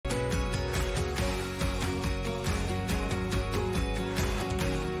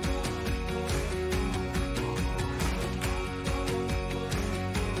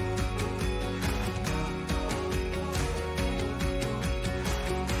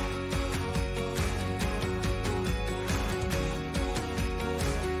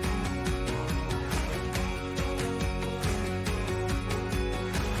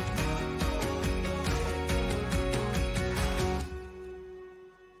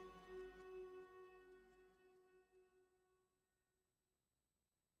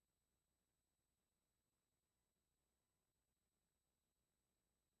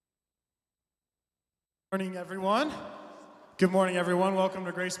Morning, everyone. Good morning, everyone. Welcome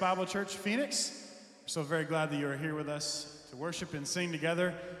to Grace Bible Church, Phoenix. We're so very glad that you are here with us to worship and sing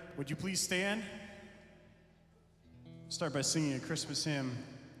together. Would you please stand? Start by singing a Christmas hymn,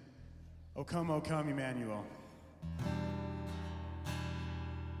 O Come, Emmanuel.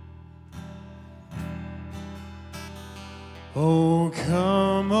 O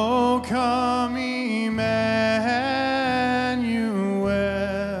come, Emmanuel,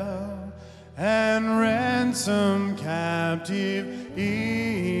 and ransom captive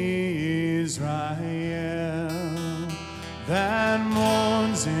Israel that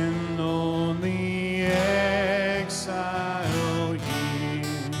mourns in lonely exile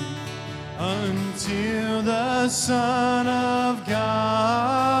here until the Son of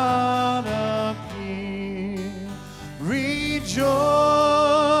God appear. Rejoice,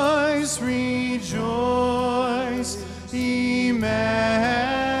 rejoice, Emmanuel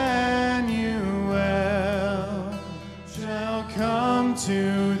shall come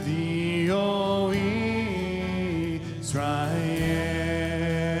to thee, O Israel.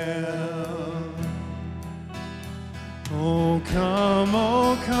 O come,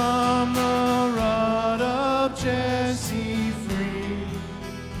 the rod of Jesse free,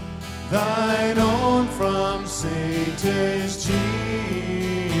 thine own from Satan's tyranny,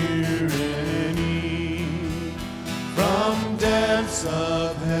 from depths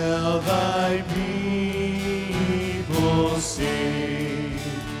of hell thy people save,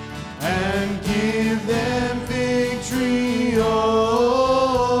 and give them victory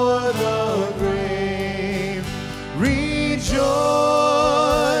o'er the grave. Rejoice,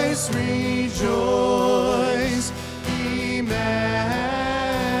 rejoice, Emmanuel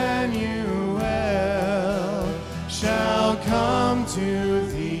shall come to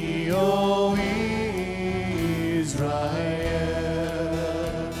thee, O Israel.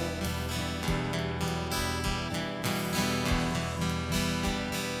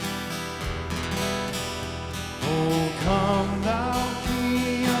 O come, thou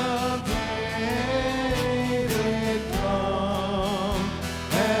King of David, come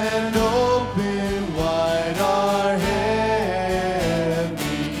and open wide our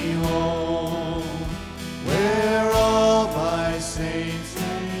heavenly home, where all thy saints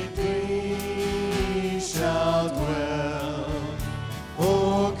with thee shall dwell.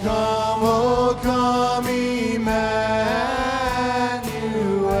 O come, Emmanuel.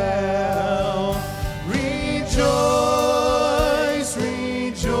 Rejoice,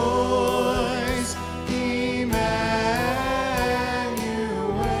 rejoice, Emmanuel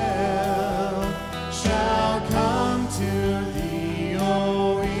shall come to thee,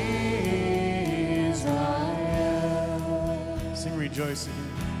 O Israel. Sing rejoice again.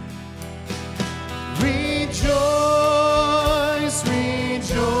 Rejoice,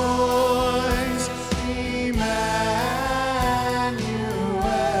 rejoice, Emmanuel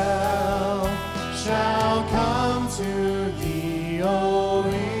shall come to thee, O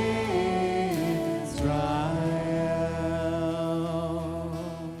Israel.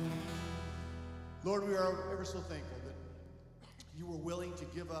 Lord, we are ever so thankful that you were willing to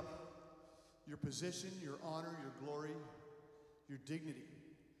give up your position, your honor, your glory, your dignity,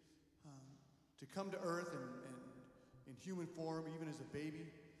 to come to earth and in human form, even as a baby,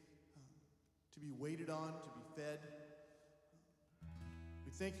 to be waited on, to be fed.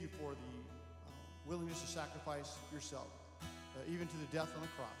 We thank you for the willingness to sacrifice yourself, even to the death on the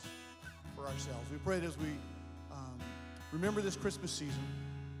cross for ourselves. We pray that as we remember this Christmas season,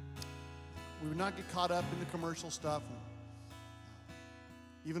 we would not get caught up in the commercial stuff.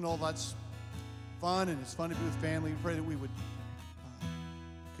 Even though that's fun and it's fun to be with family, we pray that we would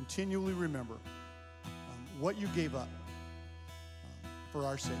continually remember what you gave up for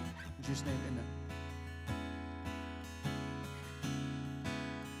our sake. In Jesus' name, amen.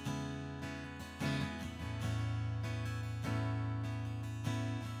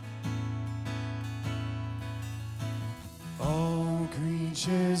 All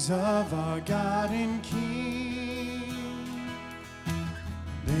creatures of our God and King,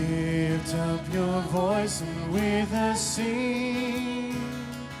 lift up your voice and with us sing.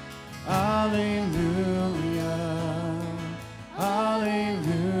 Alleluia,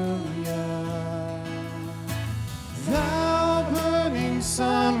 alleluia. Thou burning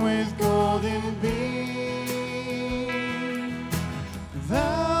sun with golden beam,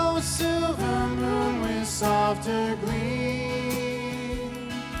 thou silver moon with softer gleam.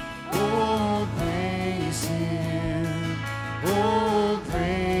 Oh, praise him, oh,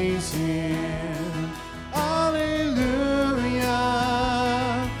 praise him. Alleluia,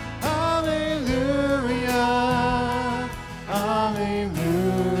 alleluia.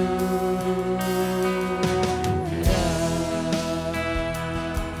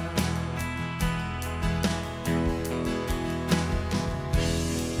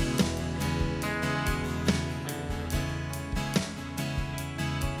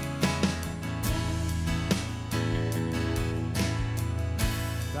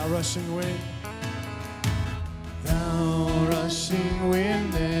 Thou rushing wind, thou rushing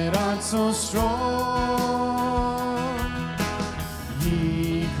wind that art so strong,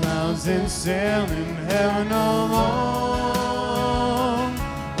 ye clouds that sail in heaven along,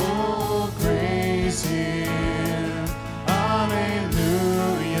 oh praise him,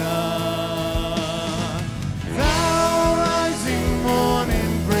 hallelujah. Thou rising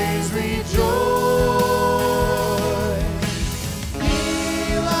morning, praise, rejoice,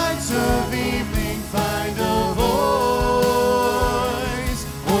 ye lights of evening, find a voice,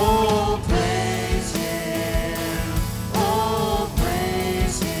 oh praise him, oh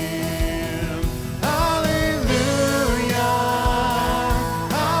praise him, hallelujah,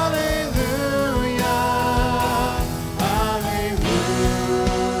 hallelujah, hallelujah.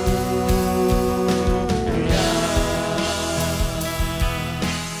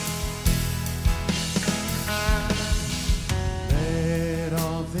 Let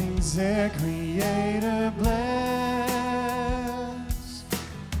all things their Creator bless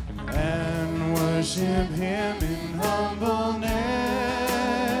and worship him in humbleness.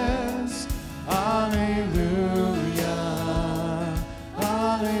 Hallelujah,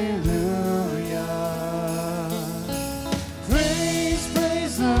 hallelujah. Praise,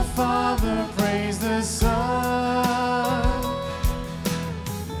 praise the Father, praise the Son,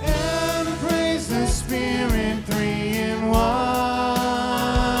 and praise the Spirit, three in one.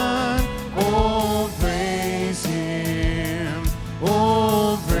 Oh, praise him,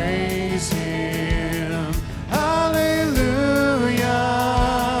 oh, praise him. Hallelujah,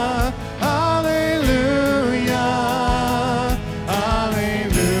 hallelujah,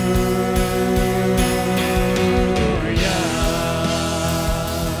 hallelujah.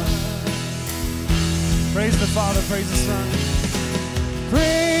 Praise the Father, praise the Son.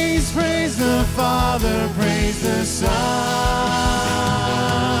 Praise, praise the Father, praise the Son,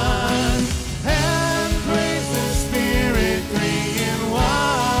 and praise the Spirit, three in one.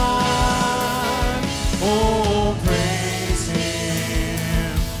 Oh, praise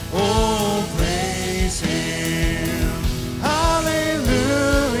him, oh, praise him.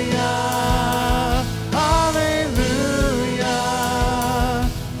 Hallelujah, hallelujah,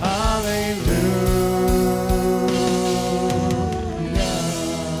 hallelujah.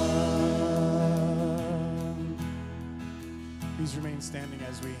 Please remain standing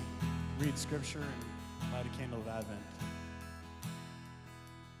as we read Scripture and light a candle of Advent.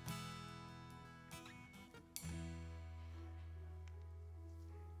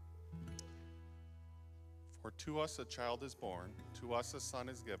 For to us a child is born, to us a son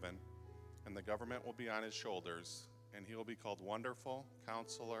is given, and the government will be on his shoulders, and he will be called Wonderful,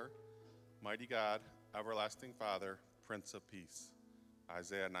 Counselor, Mighty God, Everlasting Father, Prince of Peace.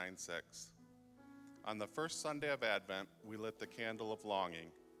 Isaiah 9:6. On the first Sunday of Advent, we lit the candle of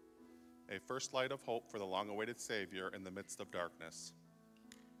longing, a first light of hope for the long-awaited Savior in the midst of darkness.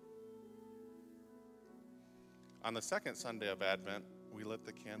 On the second Sunday of Advent, we lit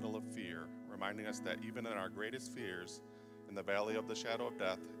the candle of fear, reminding us that even in our greatest fears, in the valley of the shadow of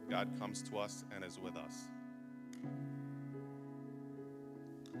death, God comes to us and is with us.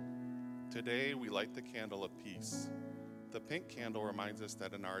 Today, we light the candle of peace. The pink candle reminds us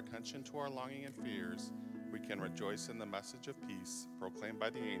that in our attention to our longing and fears, we can rejoice in the message of peace proclaimed by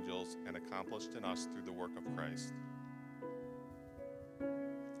the angels and accomplished in us through the work of Christ.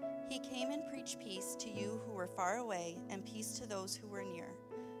 He came and preached peace to you who were far away and peace to those who were near.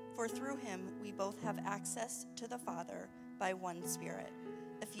 For through him we both have access to the Father by one Spirit.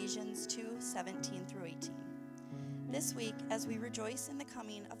 Ephesians 2:17 through 18. This week, as we rejoice in the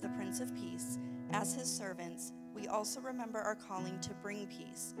coming of the Prince of Peace, as his servants, we also remember our calling to bring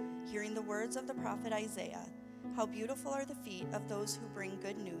peace, hearing the words of the prophet Isaiah. How beautiful are the feet of those who bring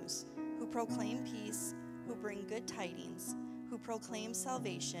good news, who proclaim peace, who bring good tidings, who proclaim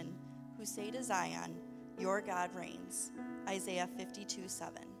salvation, who say to Zion, your God reigns. Isaiah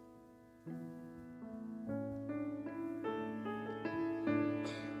 52:7.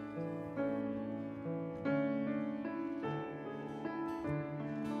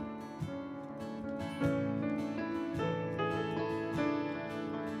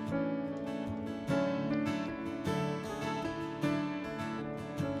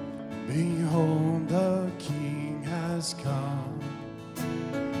 Behold, the King has come,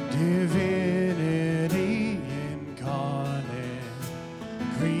 divinity incarnate,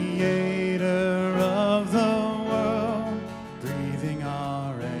 creator of the world, breathing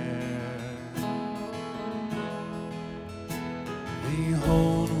our air.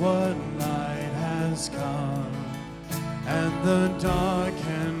 Behold, what light has come, and the dark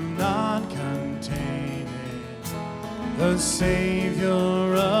cannot contain it. The Savior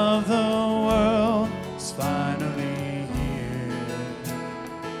of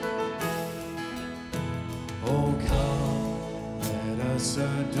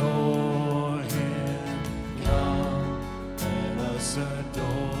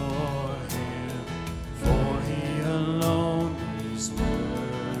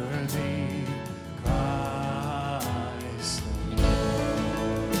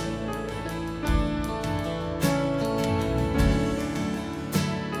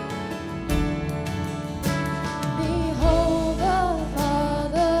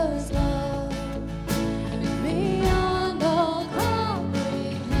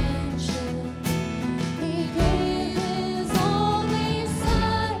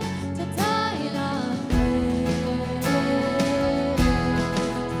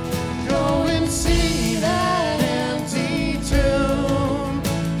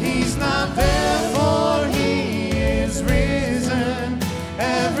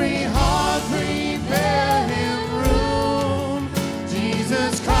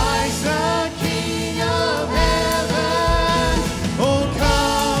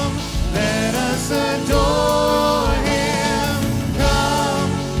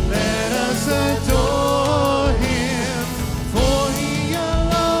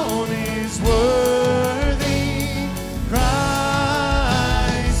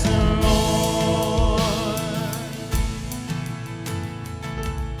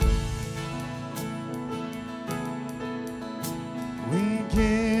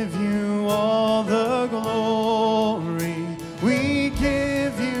give you all the glory. We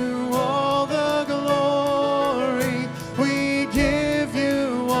give you all the glory. We give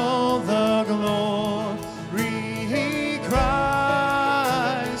you all the glory.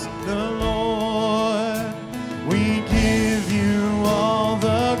 Christ the Lord. We give you all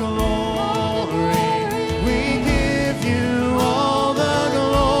the glory. We give you all the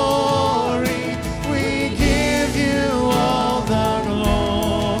glory. We give you all the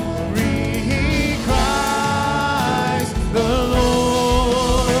glory. Christ the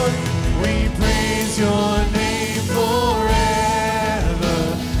Lord. We praise your name forever.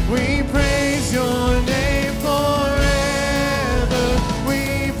 We praise your name forever. We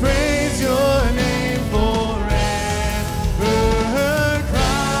praise your name forever.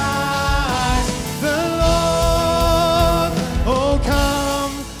 Christ the Lord. Oh,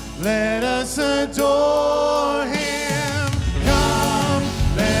 come, let us adore him. Come,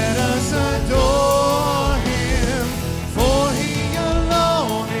 let us adore him. For he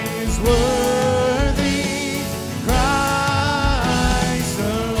alone is worthy. Christ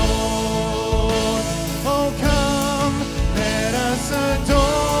the Lord. Oh, come, let us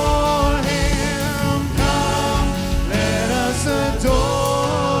adore him. Come, let us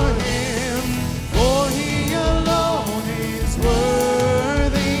adore him. For he alone is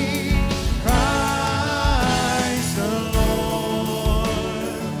worthy. Christ the Lord.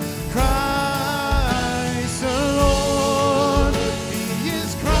 Christ the Lord. He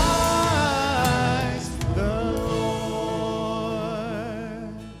is Christ the Lord.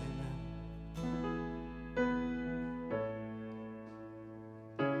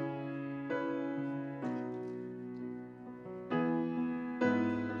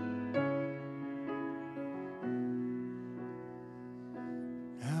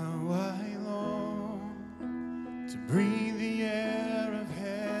 How I long to breathe the air of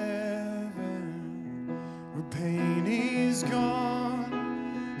heaven, where pain is gone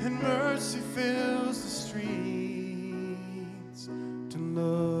and mercy fills the streets, to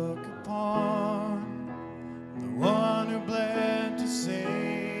look upon the one who bled to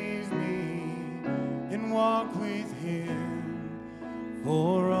save me and walk with him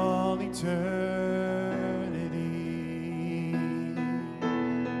for all eternity.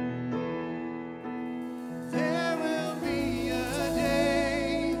 There will be a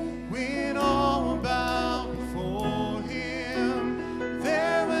day when all will bow before him.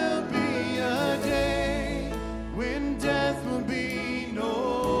 There will be a day when death will be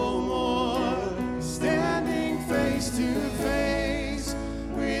no more. Standing face to face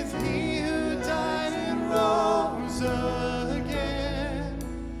with he who died and rose again.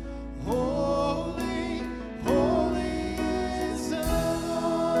 Holy, holy is the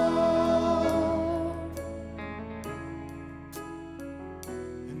Lord.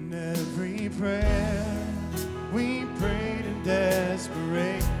 In every prayer we prayed in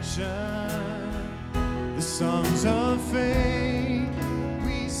desperation, the songs of faith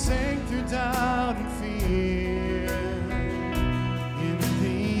we sang through doubt and fear. In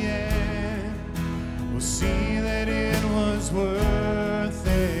the end, we'll see that it was worth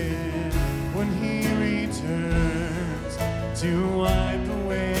it when he returns to wipe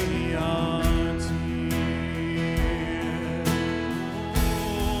away our tears.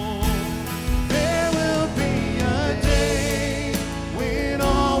 There will be a day when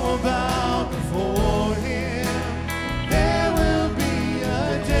all will bow before him. There will be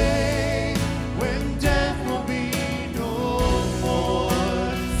a day when death will be no more.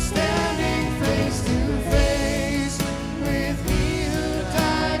 Standing face to face with he who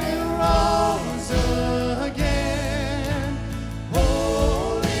died and rose again.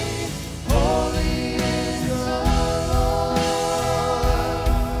 Holy, holy is the Lord.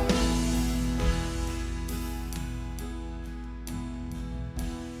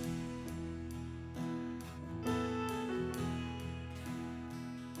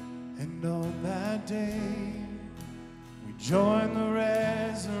 And on that day, we join the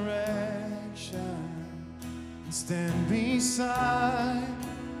resurrection and stand beside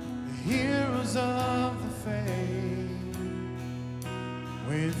the heroes of the faith.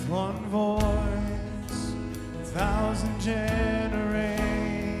 With one voice, 1,000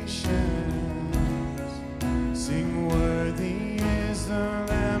 generations sing, worthy is the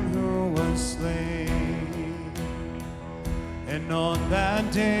Lamb who was slain. And on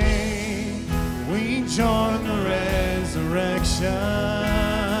that day, we join the resurrection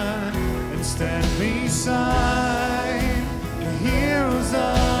and stand beside the heroes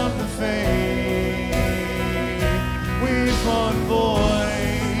of the faith. With one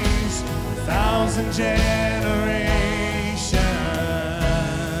voice, 1,000 generations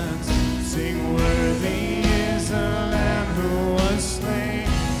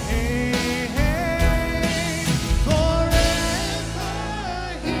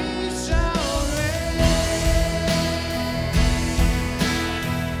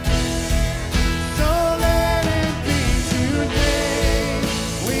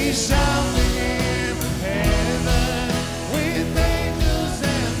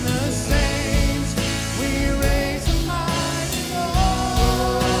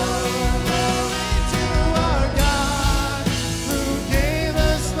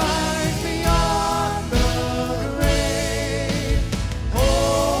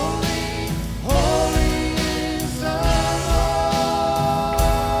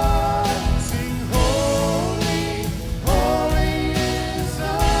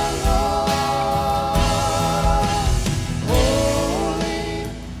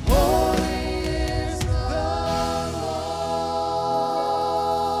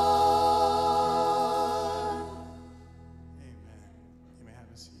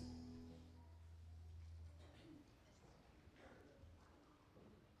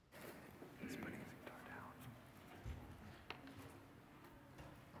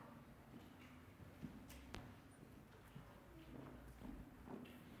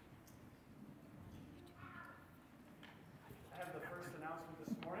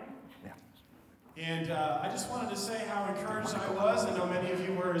And I just wanted to say how encouraged I was. I know many of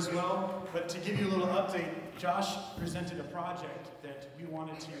you were as well. But to give you a little update, Josh presented a project that we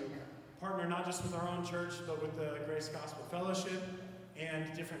wanted to partner not just with our own church, but with the Grace Gospel Fellowship and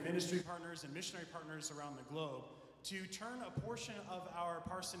different ministry partners and missionary partners around the globe to turn a portion of our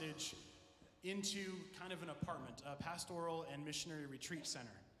parsonage into kind of an apartment, a pastoral and missionary retreat center.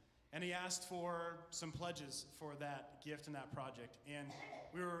 And he asked for some pledges for that gift and that project. And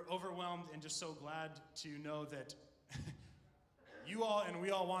we were overwhelmed and just so glad to know that you all and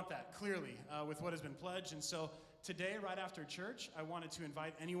we all want that, clearly, with what has been pledged. And so today, right after church, I wanted to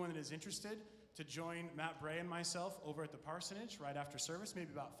invite anyone that is interested to join Matt Bray and myself over at the parsonage right after service,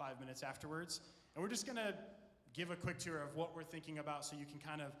 maybe about 5 minutes afterwards. And we're just going to give a quick tour of what we're thinking about so you can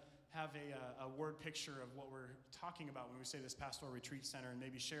kind of have a word picture of what we're talking about when we say this pastoral retreat center and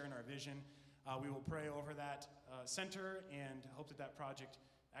maybe share in our vision. We will pray over that center and hope that that project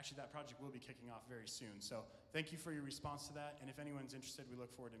will be kicking off very soon. So thank you for your response to that. And if anyone's interested, we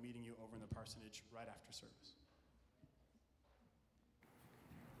look forward to meeting you over in the parsonage right after service.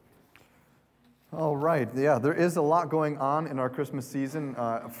 All right, yeah, there is a lot going on in our Christmas season.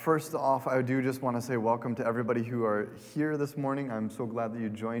 First off, I do just want to say welcome to everybody who are here this morning. I'm so glad that you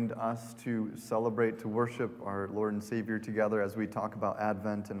joined us to celebrate, to worship our Lord and Savior together as we talk about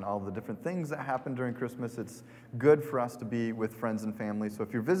Advent and all the different things that happen during Christmas. It's good for us to be with friends and family. So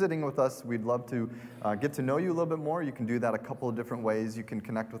if you're visiting with us, we'd love to get to know you a little bit more. You can do that a couple of different ways. You can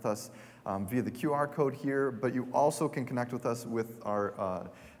connect with us via the QR code here, but you also can connect with us with our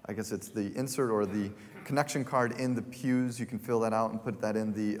I guess it's the insert or the connection card in the pews. You can fill that out and put that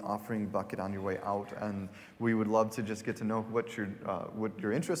in the offering bucket on your way out. And we would love to just get to know what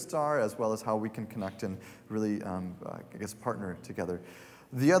your interests are, as well as how we can connect and really, partner together.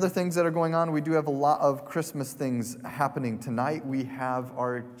 The other things that are going on, we do have a lot of Christmas things happening. Tonight we have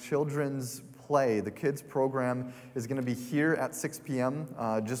our children's play. The kids program is going to be here at 6 p.m.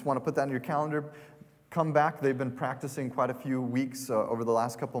 Just want to put that in your calendar. Come back. They've been practicing quite a few weeks over the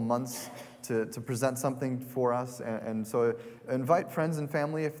last couple months to present something for us. And so invite friends and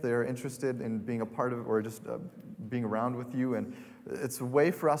family if they're interested in being a part of it or just being around with you. And it's a way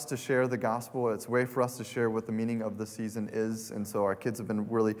for us to share the gospel. It's a way for us to share what the meaning of the season is. And so our kids have been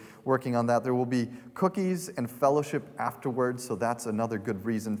really working on that. There will be cookies and fellowship afterwards. So that's another good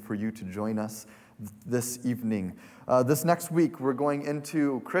reason for you to join us this evening. This next week, we're going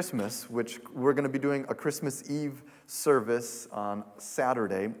into Christmas, which we're going to be doing a Christmas Eve service on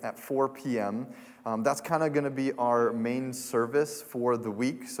Saturday at 4 p.m. That's kind of going to be our main service for the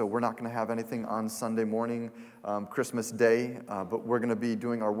week, so we're not going to have anything on Sunday morning, Christmas Day, but we're going to be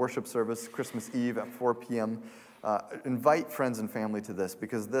doing our worship service Christmas Eve at 4 p.m. Invite friends and family to this,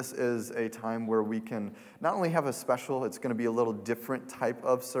 because this is a time where we can not only have a special, it's going to be a little different type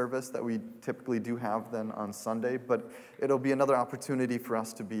of service that we typically do have than on Sunday, but it'll be another opportunity for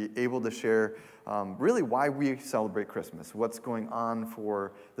us to be able to share really why we celebrate Christmas, what's going on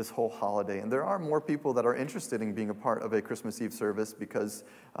for this whole holiday. And there are more people that are interested in being a part of a Christmas Eve service because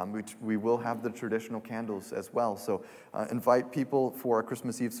we will have the traditional candles as well. So invite people for a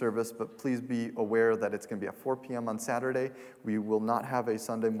Christmas Eve service, but please be aware that it's going to be at 4 p.m. on Saturday. We will not have a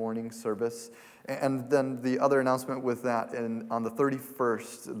Sunday morning service. And then the other announcement with that, on the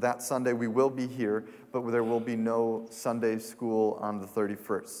 31st, that Sunday we will be here, but there will be no Sunday school on the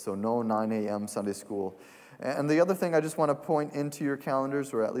 31st, so no 9 a.m. Sunday school. And the other thing I just want to point into your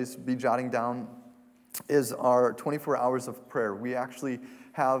calendars, or at least be jotting down, is our 24 hours of prayer. We actually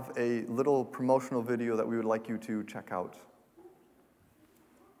have a little promotional video that we would like you to check out.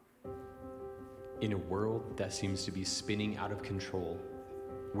 In a world that seems to be spinning out of control,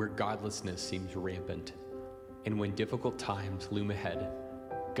 where godlessness seems rampant, and when difficult times loom ahead,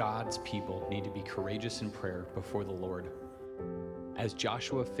 God's people need to be courageous in prayer before the Lord. As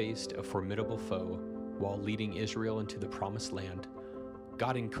Joshua faced a formidable foe while leading Israel into the promised land,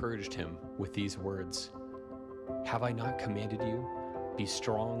 God encouraged him with these words, "Have I not commanded you? Be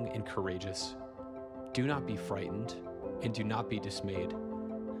strong and courageous. Do not be frightened, and do not be dismayed,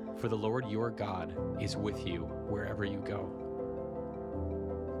 for the Lord your God is with you wherever you go."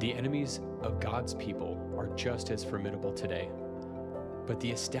 The enemies of God's people are just as formidable today, but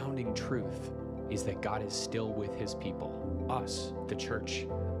the astounding truth is that God is still with his people, us, the church,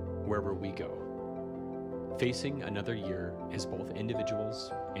 wherever we go. Facing another year as both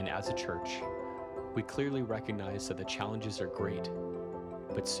individuals and as a church, we clearly recognize that the challenges are great,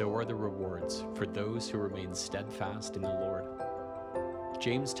 but so are the rewards for those who remain steadfast in the Lord.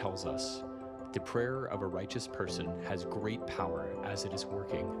 James tells us, "The prayer of a righteous person has great power as it is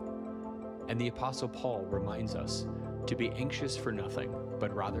working." And the Apostle Paul reminds us to be anxious for nothing,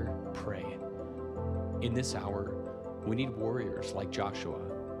 but rather pray. In this hour, we need warriors like Joshua,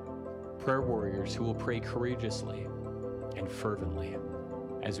 prayer warriors who will pray courageously and fervently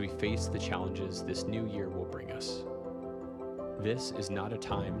as we face the challenges this new year will bring us. This is not a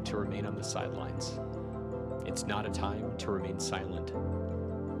time to remain on the sidelines. It's not a time to remain silent.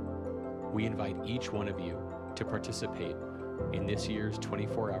 We invite each one of you to participate in this year's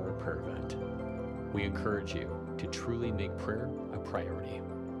 24-hour prayer event. We encourage you to truly make prayer a priority.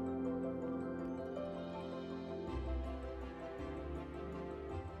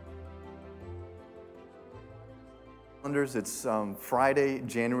 It's Friday,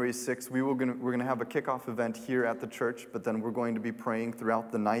 January 6th. We're going to have a kickoff event here at the church, but then we're going to be praying throughout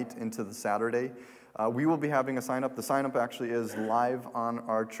the night into the Saturday. We will be having a sign-up. The sign-up actually is live on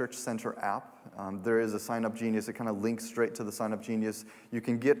our Church Center app. There is a Sign Up Genius. It kind of links straight to the Sign Up Genius. You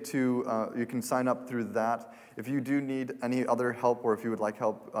can sign up through that. If you do need any other help, or if you would like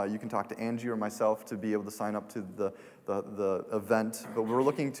help, you can talk to Angie or myself to be able to sign up to the event. But we're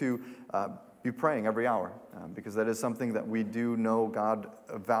looking to be praying every hour, because that is something that we do know God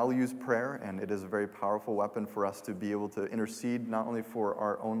values prayer, and it is a very powerful weapon for us to be able to intercede not only for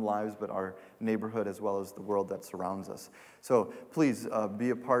our own lives, but our neighborhood as well as the world that surrounds us. So please be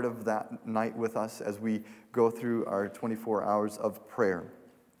a part of that night with us as we go through our 24 hours of prayer.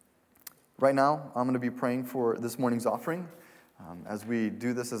 Right now, I'm going to be praying for this morning's offering as we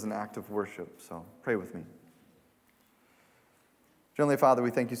do this as an act of worship. So pray with me. Heavenly Father, we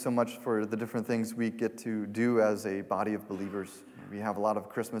thank you so much for the different things we get to do as a body of believers. We have a lot of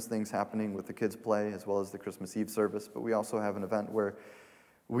Christmas things happening with the kids' play as well as the Christmas Eve service, but we also have an event where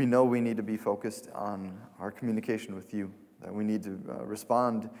we know we need to be focused on our communication with you, that we need to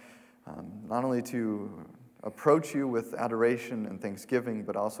respond not only to approach you with adoration and thanksgiving,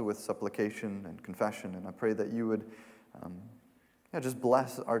 but also with supplication and confession. And I pray that you would just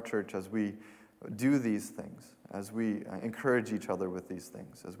bless our church as we do these things, as we encourage each other with these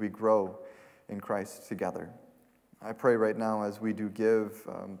things, as we grow in Christ together. I pray right now as we do give,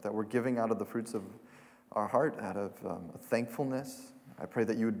 that we're giving out of the fruits of our heart, out of thankfulness. I pray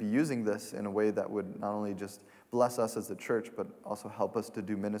that you would be using this in a way that would not only just bless us as a church, but also help us to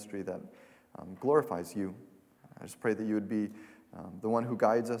do ministry that glorifies you. I just pray that you would be the one who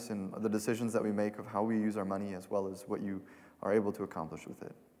guides us in the decisions that we make of how we use our money, as well as what you are able to accomplish with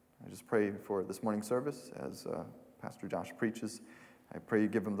it. I just pray for this morning's service as Pastor Josh preaches. I pray you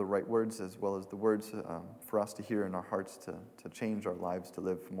give him the right words as well as the words for us to hear in our hearts to change our lives, to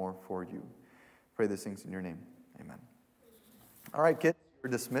live more for you. Pray these things in your name. Amen. All right, kids, you're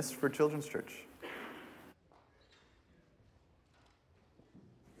dismissed for Children's Church.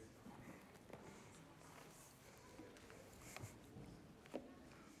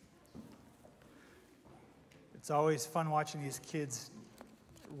 It's always fun watching these kids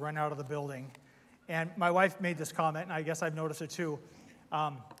run out of the building. And my wife made this comment, and I guess I've noticed it too,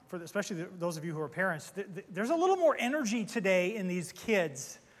 especially those of you who are parents. There's a little more energy today in these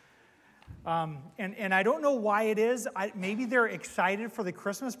kids. And I don't know why it is. Maybe they're excited for the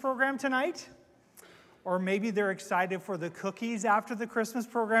Christmas program tonight, or maybe they're excited for the cookies after the Christmas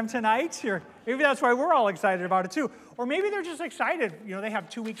program tonight, or maybe that's why we're all excited about it too. Or maybe they're just excited. You know, they have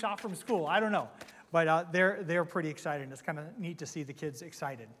 2 weeks off from school. I don't know. But they're pretty excited, and it's kind of neat to see the kids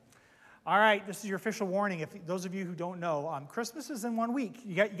excited. All right, this is your official warning. If those of you who don't know, Christmas is in 1 week.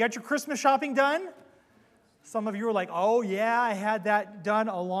 You got your Christmas shopping done? Some of you are like, oh yeah, I had that done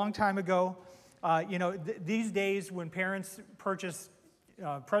a long time ago. These days when parents purchase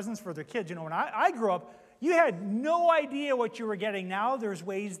presents for their kids, when I grew up, you had no idea what you were getting. Now there's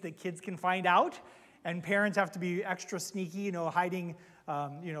ways that kids can find out, and parents have to be extra sneaky, hiding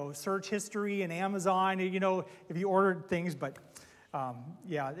search history and Amazon, if you ordered things, but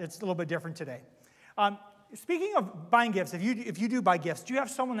it's a little bit different today. Speaking of buying gifts, if you do buy gifts, do you have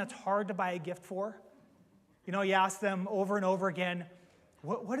someone that's hard to buy a gift for? You ask them over and over again,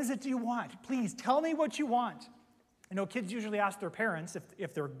 what is it do you want? Please tell me what you want. Kids usually ask their parents,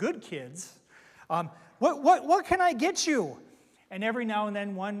 if they're good kids, what can I get you? And every now and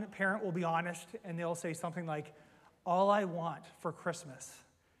then one parent will be honest and they'll say something like, all I want for Christmas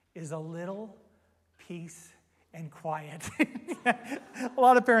is a little peace and quiet. A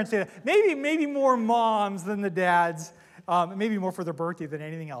lot of parents say that. Maybe more moms than the dads. Maybe more for their birthday than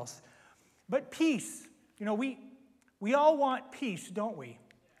anything else. But peace. We all want peace, don't we?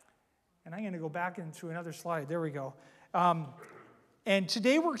 And I'm going to go back into another slide. There we go. And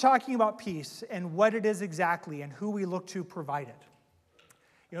today we're talking about peace and what it is exactly and who we look to provide it.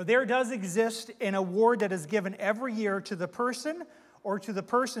 There does exist an award that is given every year to the person or to the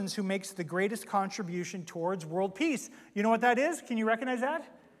persons who makes the greatest contribution towards world peace. You know what that is? Can you recognize that?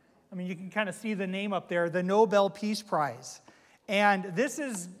 I mean, you can kind of see the name up there, the Nobel Peace Prize. And this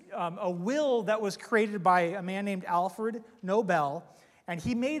is a will that was created by a man named Alfred Nobel. And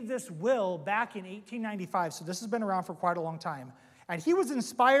he made this will back in 1895, so this has been around for quite a long time. And he was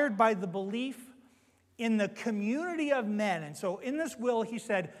inspired by the belief in the community of men. And so in this will, he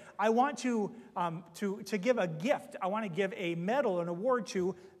said, I want to give a gift. I want to give a medal, an award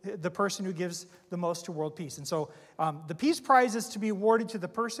to the person who gives the most to world peace. And so the Peace Prize is to be awarded to the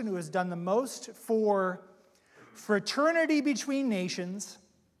person who has done the most for fraternity between nations,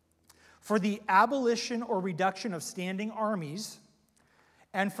 for the abolition or reduction of standing armies,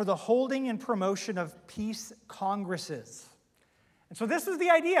 and for the holding and promotion of peace congresses. And so this is the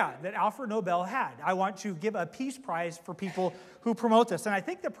idea that Alfred Nobel had. I want to give a peace prize for people who promote this. And I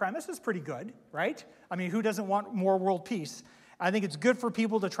think the premise is pretty good, right? I mean, who doesn't want more world peace? I think it's good for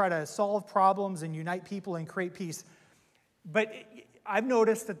people to try to solve problems and unite people and create peace. But I've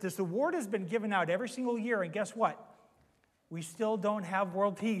noticed that this award has been given out every single year, and guess what? We still don't have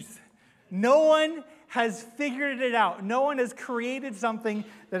world peace. No one has figured it out. No one has created something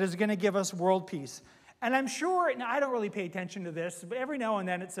that is going to give us world peace. And I'm sure, and I don't really pay attention to this, but every now and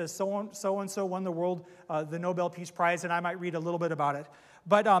then it says so-and-so won the Nobel Peace Prize, and I might read a little bit about it.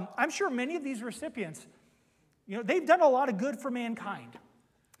 But I'm sure many of these recipients, they've done a lot of good for mankind.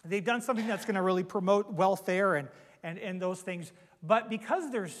 They've done something that's going to really promote welfare and those things. But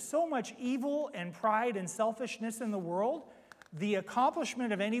because there's so much evil and pride and selfishness in the world, the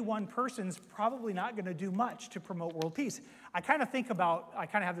accomplishment of any one person is probably not going to do much to promote world peace. I kind of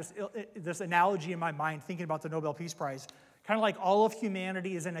have this analogy in my mind thinking about the Nobel Peace Prize. Kind of like all of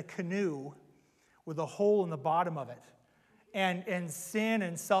humanity is in a canoe with a hole in the bottom of it. And sin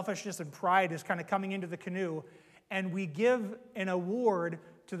and selfishness and pride is kind of coming into the canoe. And we give an award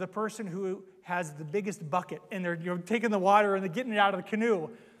to the person who has the biggest bucket. And they're taking the water and they're getting it out of the canoe.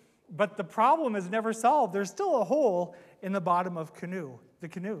 But the problem is never solved. There's still a hole in the bottom of the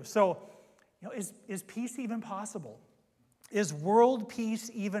canoe. So, is peace even possible? Is world peace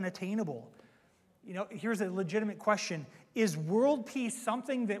even attainable? Here's a legitimate question. Is world peace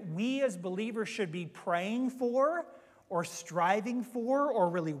something that we as believers should be praying for or striving for or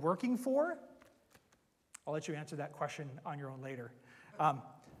really working for? I'll let you answer that question on your own later.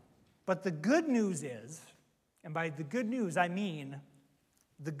 But the good news is, and by the good news I mean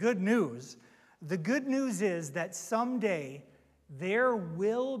the good news is that someday there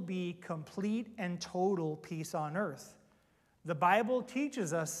will be complete and total peace on earth. The Bible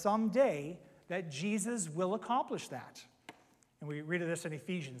teaches us someday that Jesus will accomplish that. And we read of this in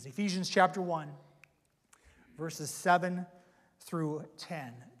Ephesians. Ephesians chapter 1, verses 7 through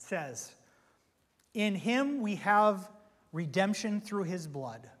 10. It says, "In him we have redemption through his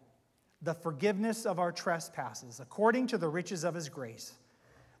blood, the forgiveness of our trespasses, according to the riches of his grace,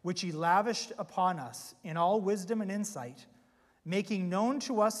 which he lavished upon us in all wisdom and insight, making known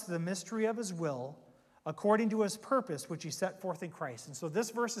to us the mystery of his will, according to his purpose, which he set forth in Christ." And so this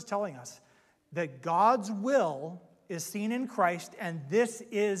verse is telling us that God's will is seen in Christ, and this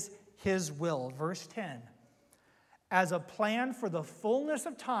is his will. Verse 10, "As a plan for the fullness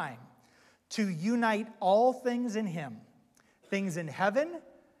of time to unite all things in him, things in heaven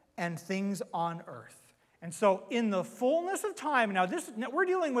and things on earth." And so in the fullness of time, now we're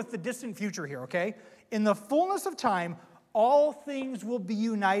dealing with the distant future here, okay? In the fullness of time, all things will be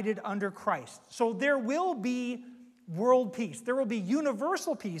united under Christ. So there will be world peace. There will be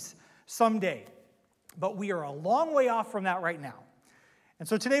universal peace someday. But we are a long way off from that right now. And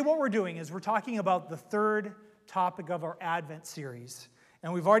so today what we're doing is we're talking about the third topic of our Advent series.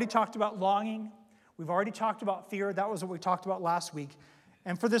 And we've already talked about longing. We've already talked about fear. That was what we talked about last week.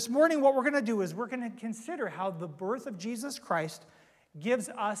 And for this morning, what we're going to do is we're going to consider how the birth of Jesus Christ gives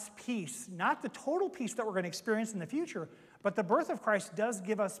us peace. Not the total peace that we're going to experience in the future, but the birth of Christ does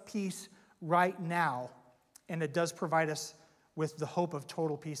give us peace right now. And it does provide us with the hope of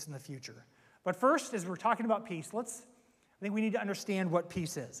total peace in the future. But first, as we're talking about peace, I think we need to understand what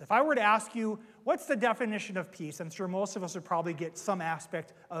peace is. If I were to ask you, what's the definition of peace? I'm sure most of us would probably get some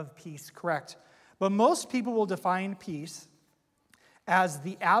aspect of peace correct. But most people will define peace as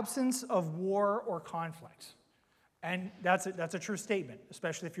the absence of war or conflict. And that's a true statement,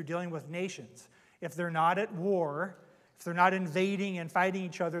 especially if you're dealing with nations. If they're not at war, if they're not invading and fighting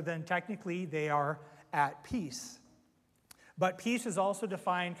each other, then technically they are at peace. But peace is also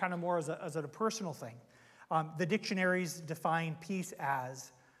defined kind of more as a personal thing. The dictionaries define peace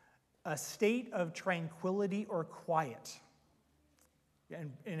as a state of tranquility or quiet.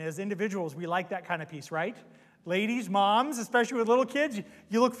 And as individuals, we like that kind of peace, right? Ladies, moms, especially with little kids,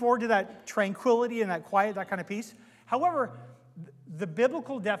 you look forward to that tranquility and that quiet, that kind of peace. However, The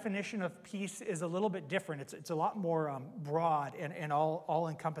biblical definition of peace is a little bit different. It's a lot more broad and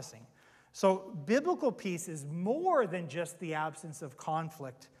all-encompassing. So biblical peace is more than just the absence of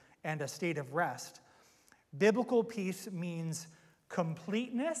conflict and a state of rest. Biblical peace means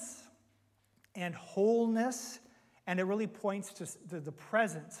completeness and wholeness, and it really points to the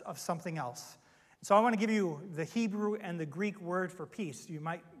presence of something else. So I want to give you the Hebrew and the Greek word for peace.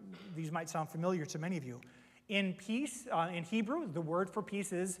 These might sound familiar to many of you. In Hebrew, the word for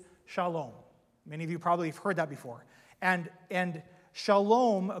peace is shalom. Many of you probably have heard that before. And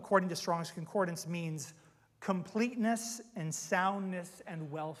shalom, according to Strong's Concordance, means completeness and soundness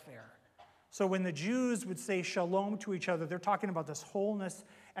and welfare. So when the Jews would say shalom to each other, they're talking about this wholeness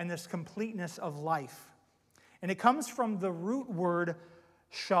and this completeness of life. And it comes from the root word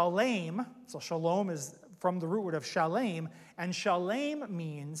shalem. So shalom is from the root word of shalem. And shalem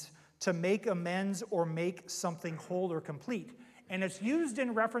means to make amends or make something whole or complete. And it's used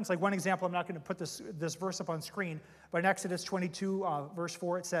in reference, like one example, I'm not going to put this verse up on screen, but in Exodus 22, verse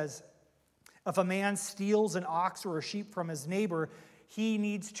 4, it says, if a man steals an ox or a sheep from his neighbor, he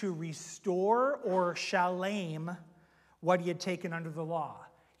needs to restore or shalem what he had taken under the law.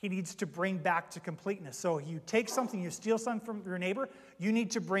 He needs to bring back to completeness. So you take something, you steal something from your neighbor, you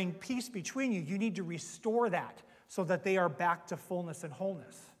need to bring peace between you. You need to restore that so that they are back to fullness and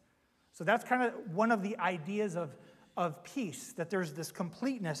wholeness. So that's kind of one of the ideas of peace, that there's this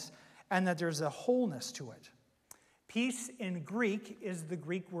completeness and that there's a wholeness to it. Peace in Greek is the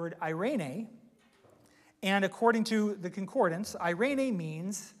Greek word eirene, and according to the concordance, eirene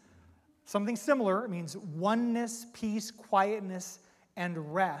means something similar. It means oneness, peace, quietness,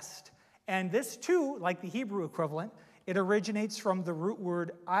 and rest. And this too, like the Hebrew equivalent, it originates from the root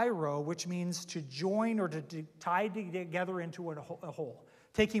word eiro, which means to join or to tie together into a whole.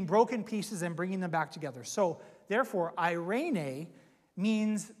 Taking broken pieces and bringing them back together. So, therefore, eirene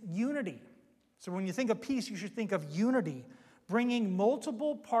means unity. So when you think of peace, you should think of unity, bringing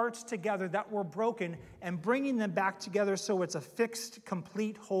multiple parts together that were broken and bringing them back together so it's a fixed,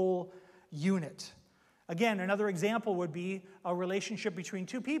 complete, whole unit. Again, another example would be a relationship between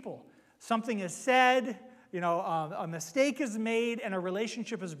two people. Something is said, a mistake is made, and a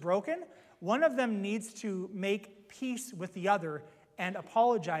relationship is broken. One of them needs to make peace with the other and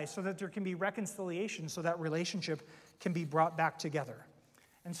apologize so that there can be reconciliation, so that relationship can be brought back together.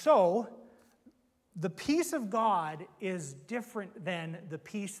 And so, the peace of God is different than the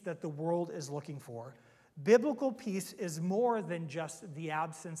peace that the world is looking for. Biblical peace is more than just the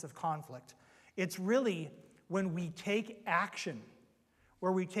absence of conflict. It's really when we take action,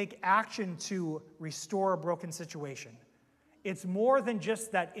 where we take action to restore a broken situation. It's more than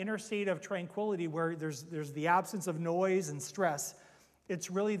just that inner state of tranquility where there's the absence of noise and stress. It's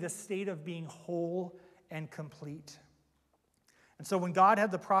really the state of being whole and complete. And so when God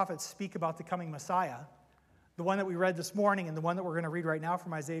had the prophets speak about the coming Messiah, the one that we read this morning and the one that we're going to read right now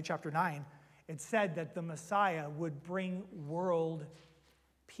from Isaiah chapter 9, it said that the Messiah would bring world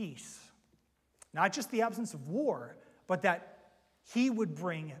peace. Not just the absence of war, but that he would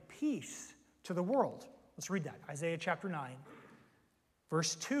bring peace to the world. Let's read that. Isaiah chapter 9,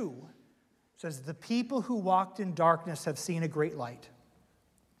 verse 2 says, the people who walked in darkness have seen a great light.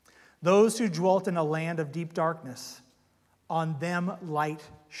 Those who dwelt in a land of deep darkness, on them light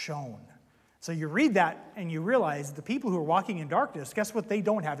shone. So you read that and you realize the people who are walking in darkness, guess what they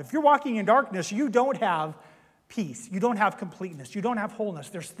don't have? If you're walking in darkness, you don't have peace. You don't have completeness. You don't have wholeness.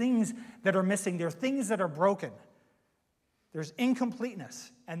 There's things that are missing. There are things that are broken. There's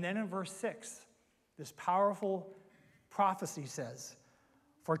incompleteness. And then in verse 6, this powerful prophecy says,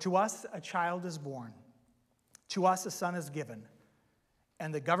 for to us a child is born, to us a son is given,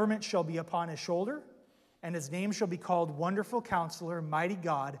 and the government shall be upon his shoulder, and his name shall be called Wonderful Counselor, Mighty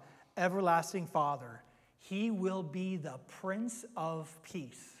God, Everlasting Father. He will be the Prince of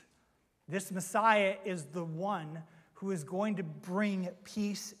Peace. This Messiah is the one who is going to bring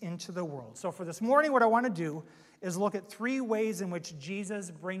peace into the world. So for this morning, what I want to do is look at 3 ways in which Jesus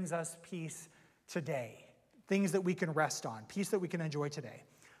brings us peace today. Things that we can rest on, peace that we can enjoy today.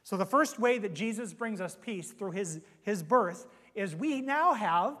 So the first way that Jesus brings us peace through his birth is we now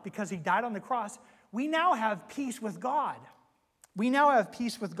have, because he died on the cross, we now have peace with God. We now have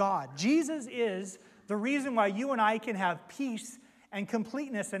peace with God. Jesus is the reason why you and I can have peace and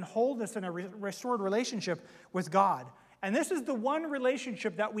completeness and wholeness in a restored relationship with God. And this is the one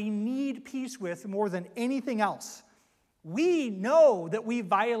relationship that we need peace with more than anything else. We know that we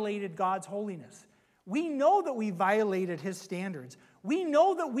violated God's holiness. We know that we violated his standards. We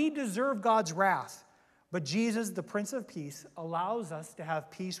know that we deserve God's wrath. But Jesus, the Prince of Peace, allows us to have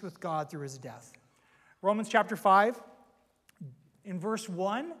peace with God through his death. Romans chapter 5, In verse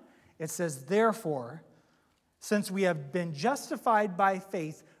 1, it says, therefore, since we have been justified by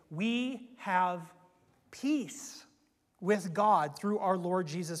faith, we have peace with God through our Lord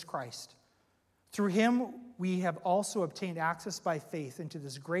Jesus Christ. Through him, we have also obtained access by faith into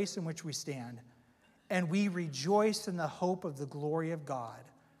this grace in which we stand, and we rejoice in the hope of the glory of God.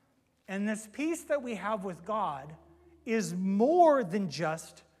 And this peace that we have with God is more than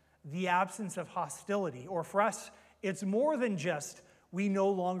just the absence of hostility. Or for us, it's more than just we no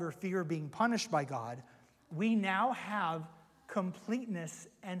longer fear being punished by God. We now have completeness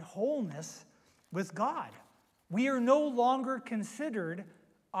and wholeness with God. We are no longer considered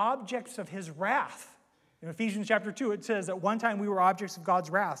objects of his wrath. In Ephesians chapter 2, it says, at one time we were objects of God's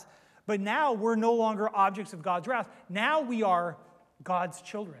wrath, but now we're no longer objects of God's wrath. Now we are God's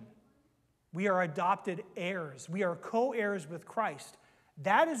children. We are adopted heirs. We are co-heirs with Christ.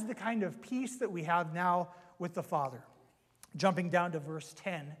 That is the kind of peace that we have now with the Father. Jumping down to verse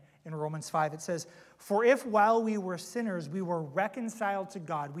 10 in Romans 5, it says, for if while we were sinners, we were reconciled to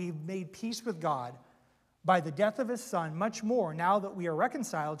God, we made peace with God by the death of his Son, much more, now that we are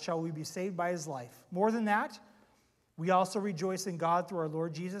reconciled, shall we be saved by his life. More than that, we also rejoice in God through our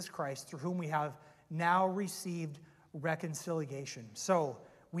Lord Jesus Christ, through whom we have now received reconciliation. So,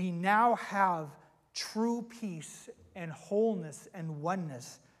 we now have true peace and wholeness and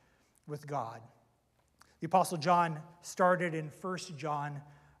oneness with God. The Apostle John started in 1 John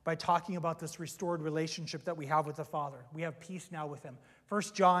by talking about this restored relationship that we have with the Father. We have peace now with him. 1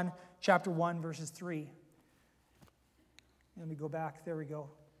 John chapter 1, verses 3. Let me go back. There we go.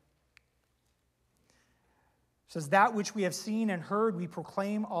 It says, that which we have seen and heard we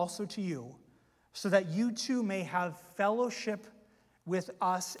proclaim also to you, so that you too may have fellowship with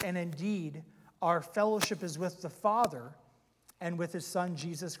us, and indeed our fellowship is with the Father and with his Son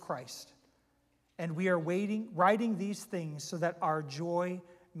Jesus Christ. And we are writing these things so that our joy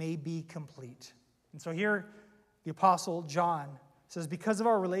may be complete. And so here the Apostle John says, because of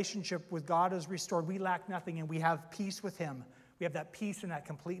our relationship with God is restored, we lack nothing and we have peace with him. We have that peace and that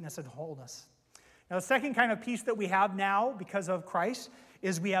completeness and wholeness. Now the second kind of peace that we have now because of Christ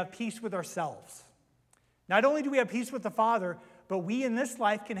is we have peace with ourselves. Not only do we have peace with the Father, but we in this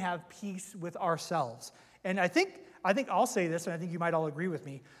life can have peace with ourselves. And I think I'll say this, and I think you might all agree with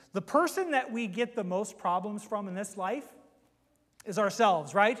me. The person that we get the most problems from in this life is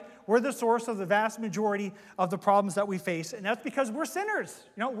ourselves, right? We're the source of the vast majority of the problems that we face, and that's because we're sinners.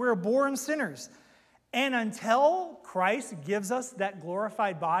 You know, we're born sinners. And until Christ gives us that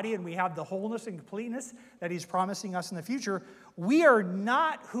glorified body and we have the wholeness and completeness that he's promising us in the future, we are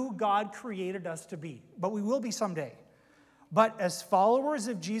not who God created us to be, but we will be someday. But as followers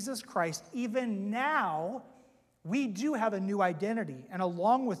of Jesus Christ, even now, we do have a new identity. And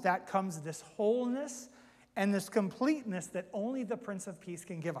along with that comes this wholeness and this completeness that only the Prince of Peace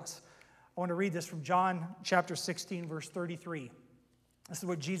can give us. I want to read this from John chapter 16, verse 33. This is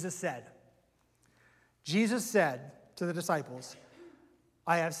what Jesus said. Jesus said to the disciples,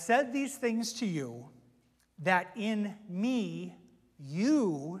 I have said these things to you, that in me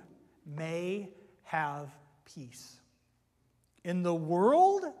you may have peace. In the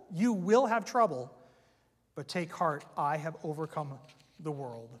world you will have trouble, but take heart, I have overcome the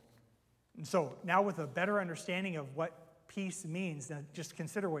world. And so now with a better understanding of what peace means, now just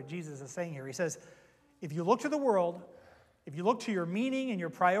consider what Jesus is saying here. He says, if you look to the world, if you look to your meaning and your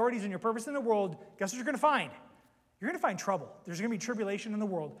priorities and your purpose in the world, guess what you're going to find? You're going to find trouble. There's going to be tribulation in the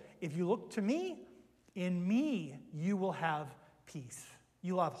world. If you look to me, in me you will have peace.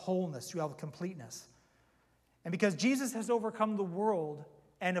 You'll have wholeness. You'll have completeness. And because Jesus has overcome the world,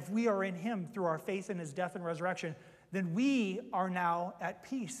 and if we are in him through our faith in his death and resurrection, then we are now at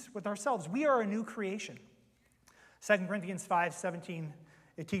peace with ourselves. We are a new creation. 2 Corinthians 5:17,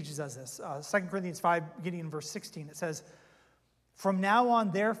 it teaches us this. 2 Corinthians 5, beginning in verse 16, it says, from now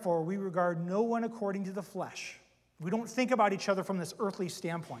on, therefore, we regard no one according to the flesh. We don't think about each other from this earthly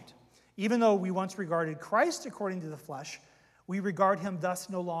standpoint. Even though we once regarded Christ according to the flesh, we regard him thus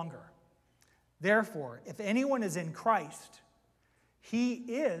no longer. Therefore, if anyone is in Christ, he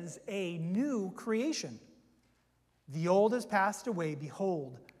is a new creation. The old has passed away.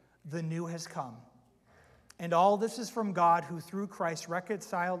 Behold, the new has come. And all this is from God, who through Christ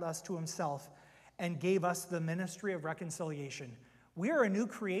reconciled us to himself and gave us the ministry of reconciliation. We are a new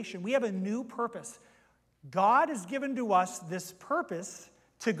creation. We have a new purpose. God has given to us this purpose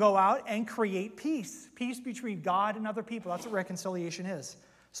to go out and create peace. Peace between God and other people. That's what reconciliation is.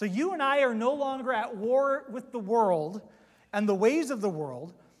 So you and I are no longer at war with the world and the ways of the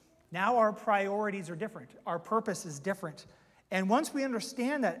world. Now our priorities are different. Our purpose is different. And once we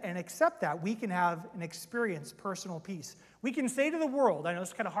understand that and accept that, we can have and experience personal peace. We can say to the world, I know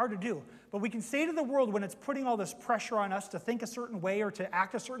it's kind of hard to do, but we can say to the world when it's putting all this pressure on us to think a certain way or to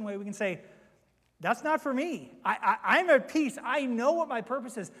act a certain way, we can say, that's not for me. I'm at peace. I know what my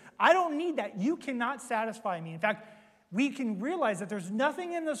purpose is. I don't need that. You cannot satisfy me. In fact, we can realize that there's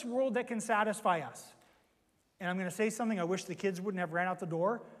nothing in this world that can satisfy us. And I'm going to say something I wish the kids wouldn't have ran out the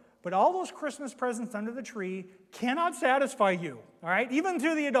door, but all those Christmas presents under the tree cannot satisfy you, all right? Even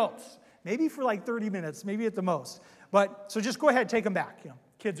to the adults. Maybe for like 30 minutes, maybe at the most. But, so just go ahead, take them back. You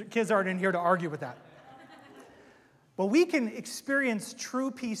know, kids aren't in here to argue with that. But we can experience true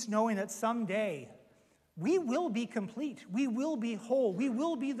peace knowing that someday we will be complete. We will be whole. We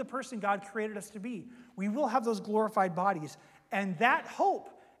will be the person God created us to be. We will have those glorified bodies. And that hope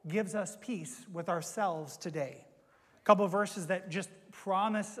gives us peace with ourselves today. A couple of verses that just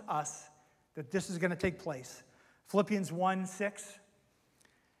promise us that this is going to take place. Philippians 1:6.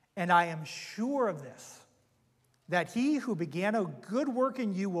 And I am sure of this, that he who began a good work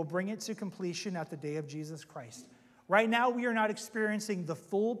in you will bring it to completion at the day of Jesus Christ. Right now, we are not experiencing the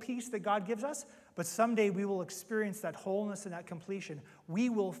full peace that God gives us, but someday we will experience that wholeness and that completion. We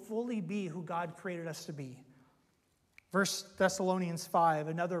will fully be who God created us to be. 1 Thessalonians 5,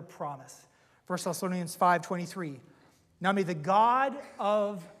 another promise. 1 Thessalonians 5:23. Now may the God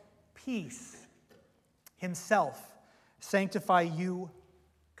of peace himself sanctify you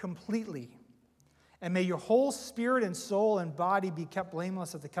completely, and may your whole spirit and soul and body be kept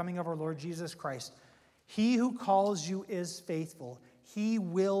blameless at the coming of our Lord Jesus Christ. He who calls you is faithful. He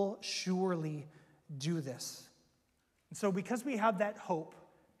will surely do this. And so because we have that hope,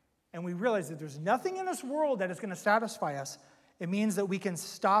 and we realize that there's nothing in this world that is going to satisfy us, it means that we can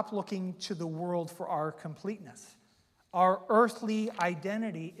stop looking to the world for our completeness. Our earthly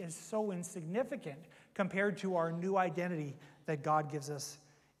identity is so insignificant compared to our new identity that God gives us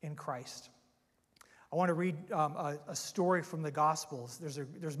in Christ. I want to read a story from the Gospels.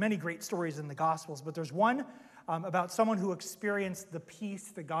 There's many great stories in the Gospels, but there's one about someone who experienced the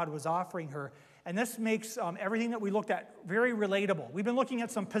peace that God was offering her. And this makes everything that we looked at very relatable. We've been looking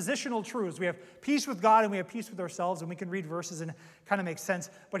at some positional truths. We have peace with God and we have peace with ourselves, and we can read verses and it kind of makes sense.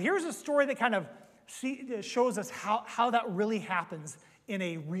 But here's a story that kind of shows us how that really happens in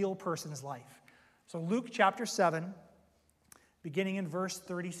a real person's life. So Luke chapter 7, beginning in verse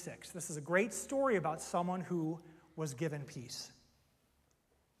 36. This is a great story about someone who was given peace.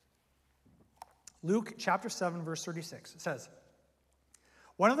 Luke chapter 7, verse 36. It says,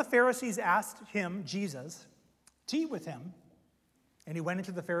 one of the Pharisees asked him, Jesus, to eat with him. And he went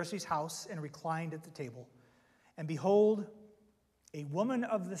into the Pharisee's house and reclined at the table. And behold, a woman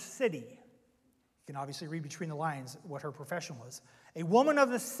of the city, you can obviously read between the lines what her profession was, a woman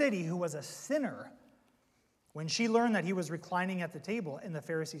of the city who was a sinner, when she learned that he was reclining at the table in the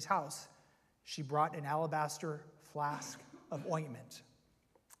Pharisee's house, she brought an alabaster flask of ointment.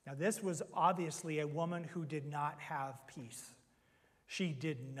 Now, this was obviously a woman who did not have peace. She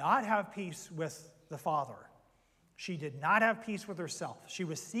did not have peace with the Father. She did not have peace with herself. She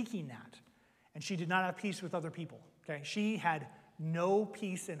was seeking that. And she did not have peace with other people. Okay? She had no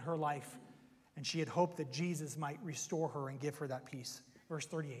peace in her life, and she had hoped that Jesus might restore her and give her that peace. Verse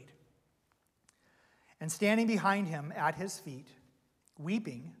 38. And standing behind him at his feet,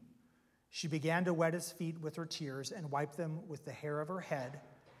 weeping, she began to wet his feet with her tears and wiped them with the hair of her head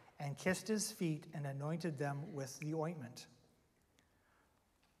and kissed his feet and anointed them with the ointment.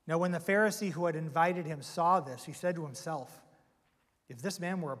 Now when the Pharisee who had invited him saw this, he said to himself, if this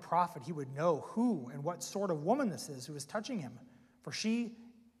man were a prophet, he would know who and what sort of woman this is who is touching him, for she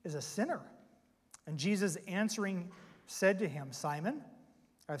is a sinner. And Jesus answering said to him, Simon,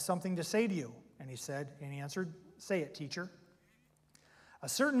 I have something to say to you. And he answered, say it, teacher. A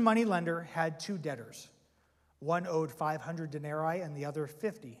certain moneylender had two debtors. One owed 500 denarii and the other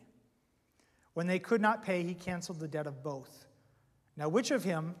 50. When they could not pay, he canceled the debt of both. Now which of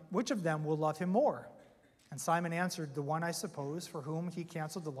them will love him more? And Simon answered, the one, I suppose, for whom he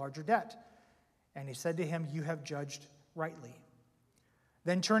canceled the larger debt. And he said to him, you have judged rightly.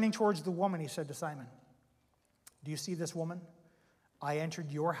 Then turning towards the woman, he said to Simon, do you see this woman? I entered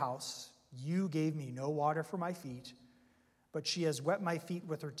your house. You gave me no water for my feet, but she has wet my feet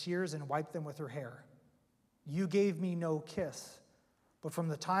with her tears and wiped them with her hair. You gave me no kiss, but from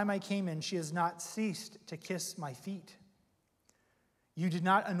the time I came in, she has not ceased to kiss my feet. You did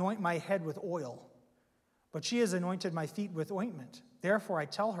not anoint my head with oil, but she has anointed my feet with ointment. Therefore I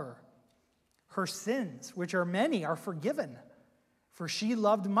tell her, her sins, which are many, are forgiven, for she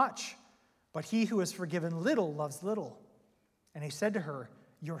loved much, but he who is forgiven little loves little. And he said to her,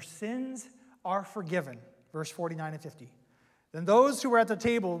 your sins are forgiven. Verse 49 and 50. Then those who were at the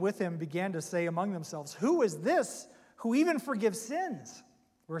table with him began to say among themselves, "Who is this who even forgives sins?"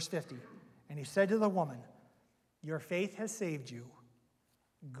 Verse 50. And he said to the woman, "Your faith has saved you.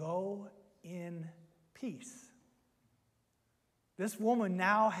 Go in peace." This woman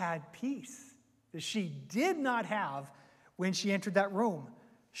now had peace that she did not have when she entered that room.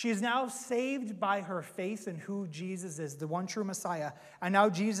 She is now saved by her faith in who Jesus is, the one true Messiah. And now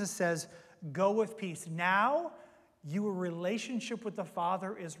Jesus says, go with peace. Now your relationship with the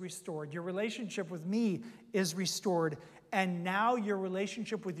Father is restored. Your relationship with me is restored. And now your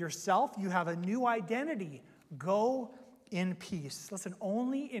relationship with yourself, you have a new identity. Go in peace. Listen,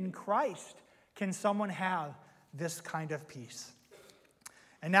 only in Christ can someone have this kind of peace.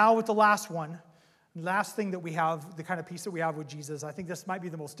 And now with the last one, last thing that we have, the kind of peace that we have with Jesus, I think this might be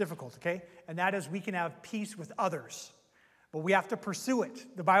the most difficult, okay? And that is we can have peace with others, but we have to pursue it.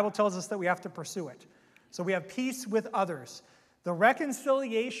 The Bible tells us that we have to pursue it. So we have peace with others. The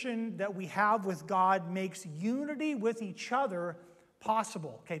reconciliation that we have with God makes unity with each other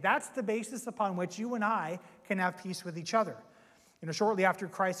possible, okay? That's the basis upon which you and I can have peace with each other. Shortly after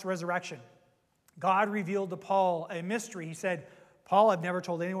Christ's resurrection, God revealed to Paul a mystery. He said, Paul, I've never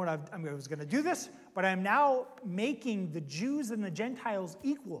told anyone I was going to do this, but I'm now making the Jews and the Gentiles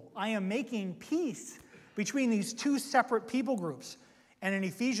equal. I am making peace between these two separate people groups. And in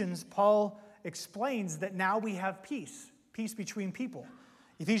Ephesians, Paul explains that now we have peace between people.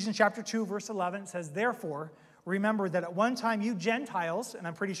 Ephesians chapter 2, verse 11 says, "Therefore, remember that at one time you Gentiles," and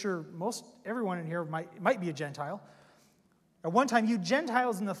I'm pretty sure everyone in here might be a Gentile, "at one time you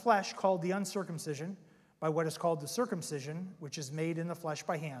Gentiles in the flesh called the uncircumcision, by what is called the circumcision, which is made in the flesh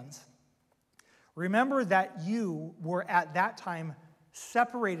by hands. Remember that you were at that time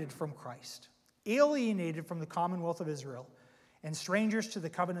separated from Christ, alienated from the commonwealth of Israel, and strangers to the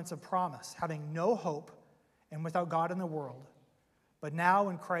covenants of promise, having no hope and without God in the world. But now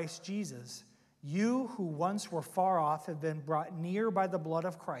in Christ Jesus, you who once were far off have been brought near by the blood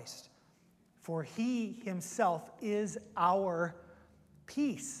of Christ, for he himself is our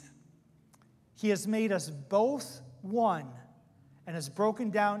peace. He has made us both one and has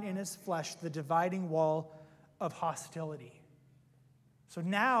broken down in his flesh the dividing wall of hostility." So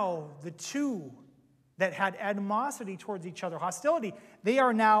now the two that had animosity towards each other, hostility, they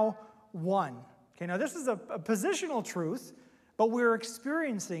are now one. Okay, now this is a positional truth, but we're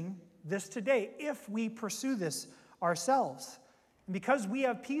experiencing this today if we pursue this ourselves. And because we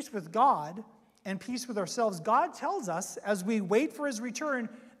have peace with God and peace with ourselves, God tells us as we wait for his return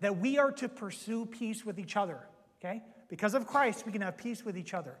that we are to pursue peace with each other, okay? Because of Christ, we can have peace with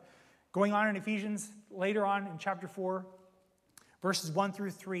each other. Going on in Ephesians, later on in chapter 4, verses 1 through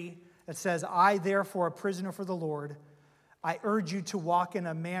 3, it says, "I, therefore, a prisoner for the Lord, I urge you to walk in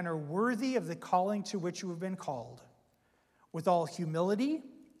a manner worthy of the calling to which you have been called, with all humility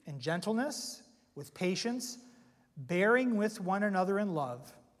and gentleness, with patience, bearing with one another in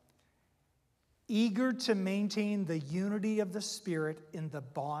love, eager to maintain the unity of the Spirit in the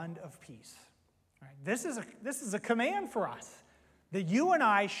bond of peace." All right, this is a command for us, that you and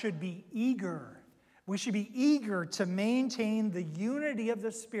I should be eager. We should be eager to maintain the unity of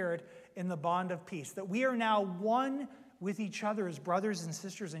the Spirit in the bond of peace, that we are now one with each other as brothers and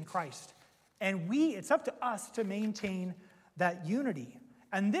sisters in Christ. And it's up to us to maintain that unity.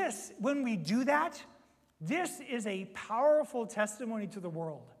 And this, when we do that, this is a powerful testimony to the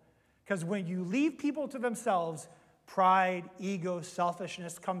world. Because when you leave people to themselves, pride, ego,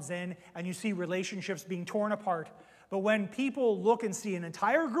 selfishness comes in, and you see relationships being torn apart. But when people look and see an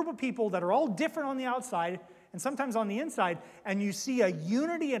entire group of people that are all different on the outside, and sometimes on the inside, and you see a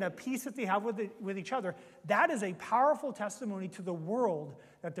unity and a peace that they have with each other, that is a powerful testimony to the world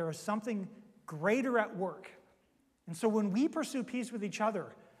that there is something greater at work. And so when we pursue peace with each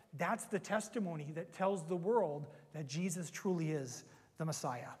other, that's the testimony that tells the world that Jesus truly is the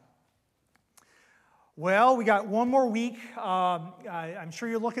Messiah. Well, we got one more week. I'm sure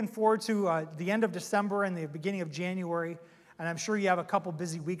you're looking forward to the end of December and the beginning of January, and I'm sure you have a couple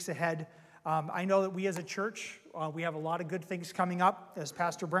busy weeks ahead. I know that we as a church, we have a lot of good things coming up, as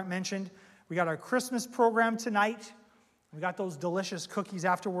Pastor Brent mentioned. We got our Christmas program tonight. We got those delicious cookies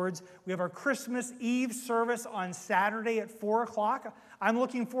afterwards. We have our Christmas Eve service on Saturday at 4 o'clock. I'm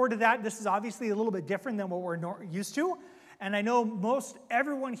looking forward to that. This is obviously a little bit different than what we're used to. And I know most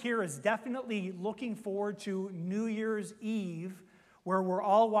everyone here is definitely looking forward to New Year's Eve, where we're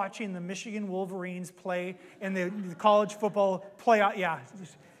all watching the Michigan Wolverines play in the college football playoff. Yeah.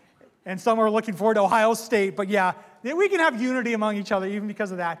 And some are looking forward to Ohio State. But yeah, we can have unity among each other even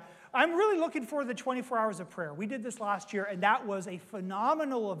because of that. I'm really looking forward to the 24 hours of prayer. We did this last year, and that was a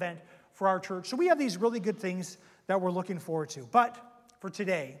phenomenal event for our church. So we have these really good things that we're looking forward to. But for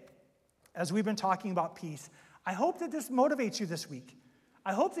today, as we've been talking about peace, I hope that this motivates you this week.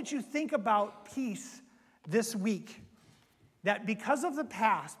 I hope that you think about peace this week. That because of the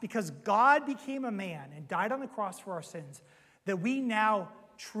past, because God became a man and died on the cross for our sins, that we now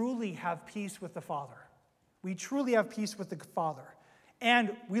truly have peace with the Father. We truly have peace with the Father.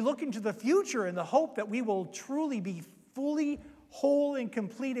 And we look into the future in the hope that we will truly be fully whole and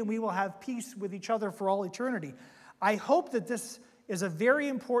complete, and we will have peace with each other for all eternity. I hope that this is a very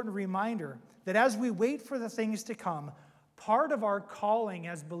important reminder that as we wait for the things to come, part of our calling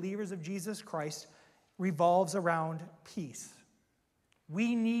as believers of Jesus Christ revolves around peace.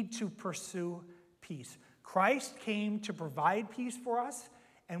 We need to pursue peace. Christ came to provide peace for us,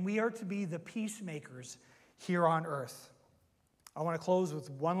 and we are to be the peacemakers here on earth. I want to close with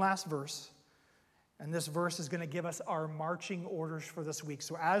one last verse, and this verse is going to give us our marching orders for this week.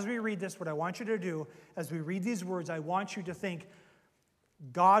 So as we read this, what I want you to do, as we read these words, I want you to think,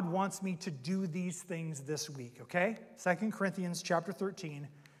 God wants me to do these things this week, okay? 2 Corinthians chapter 13,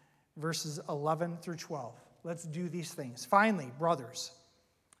 verses 11 through 12. Let's do these things. Finally, brothers,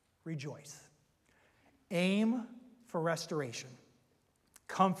 rejoice. Aim for restoration.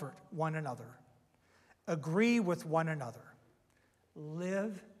 Comfort one another. Agree with one another.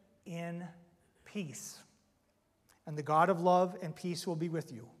 Live in peace. And the God of love and peace will be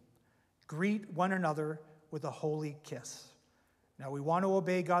with you. Greet one another with a holy kiss. Now, we want to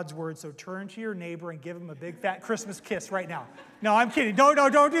obey God's word, so turn to your neighbor and give him a big fat Christmas kiss right now. No, I'm kidding. Don't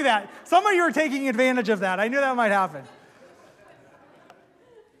do that. Some of you are taking advantage of that. I knew that might happen.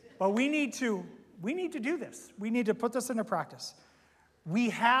 But we need to do this. We need to put this into practice. We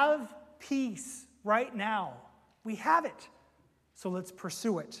have peace right now. We have it. So let's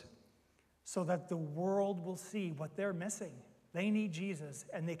pursue it so that the world will see what they're missing. They need Jesus,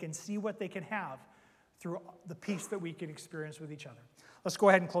 and they can see what they can have through the peace that we can experience with each other. Let's go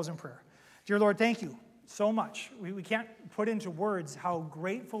ahead and close in prayer. Dear Lord, thank you so much. We can't put into words how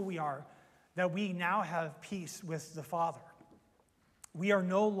grateful we are that we now have peace with the Father. We are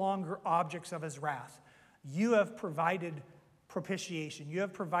no longer objects of his wrath. You have provided propitiation. You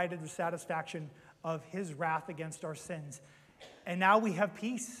have provided the satisfaction of his wrath against our sins. And now we have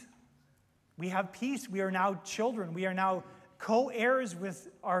peace. We have peace. We are now children. We are now co-heirs with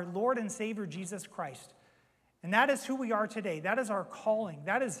our Lord and Savior, Jesus Christ. And that is who we are today. That is our calling.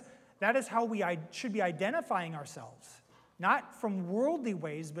 That is how we should be identifying ourselves. Not from worldly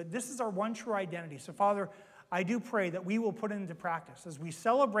ways, but this is our one true identity. So, Father, I do pray that we will put it into practice as we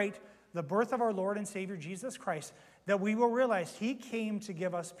celebrate the birth of our Lord and Savior, Jesus Christ, that we will realize he came to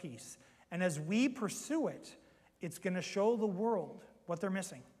give us peace. And as we pursue it, it's going to show the world what they're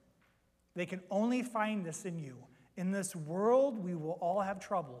missing. They can only find this in you. In this world, we will all have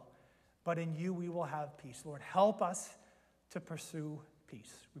trouble, but in you we will have peace. Lord, help us to pursue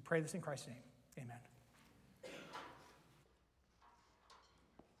peace. We pray this in Christ's name. Amen.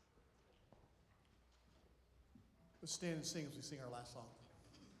 Let's stand and sing as we sing our last song.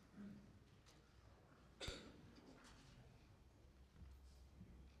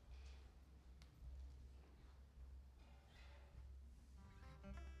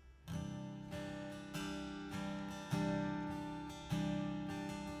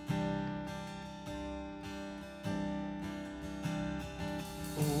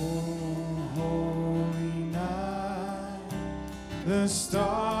 The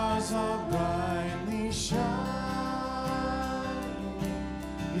stars are brightly shining.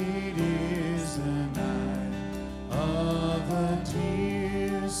 It is the night of the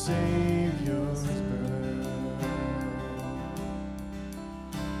dear Savior's birth.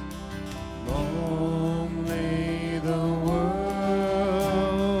 Long lay the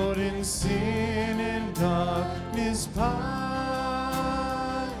world in sin and darkness pining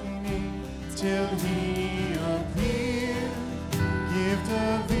till he appeared, gift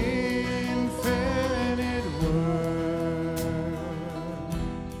of infinite worth.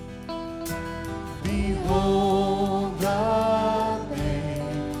 Behold the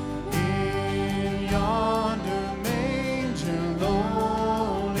babe in yonder manger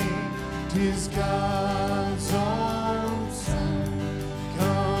lowly, 'tis God's own Son,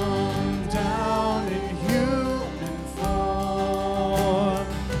 come down in human form.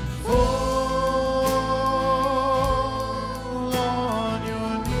 Fall on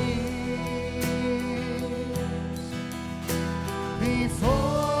your knees before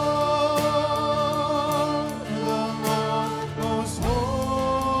the Lord most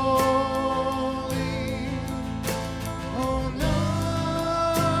holy. Oh, night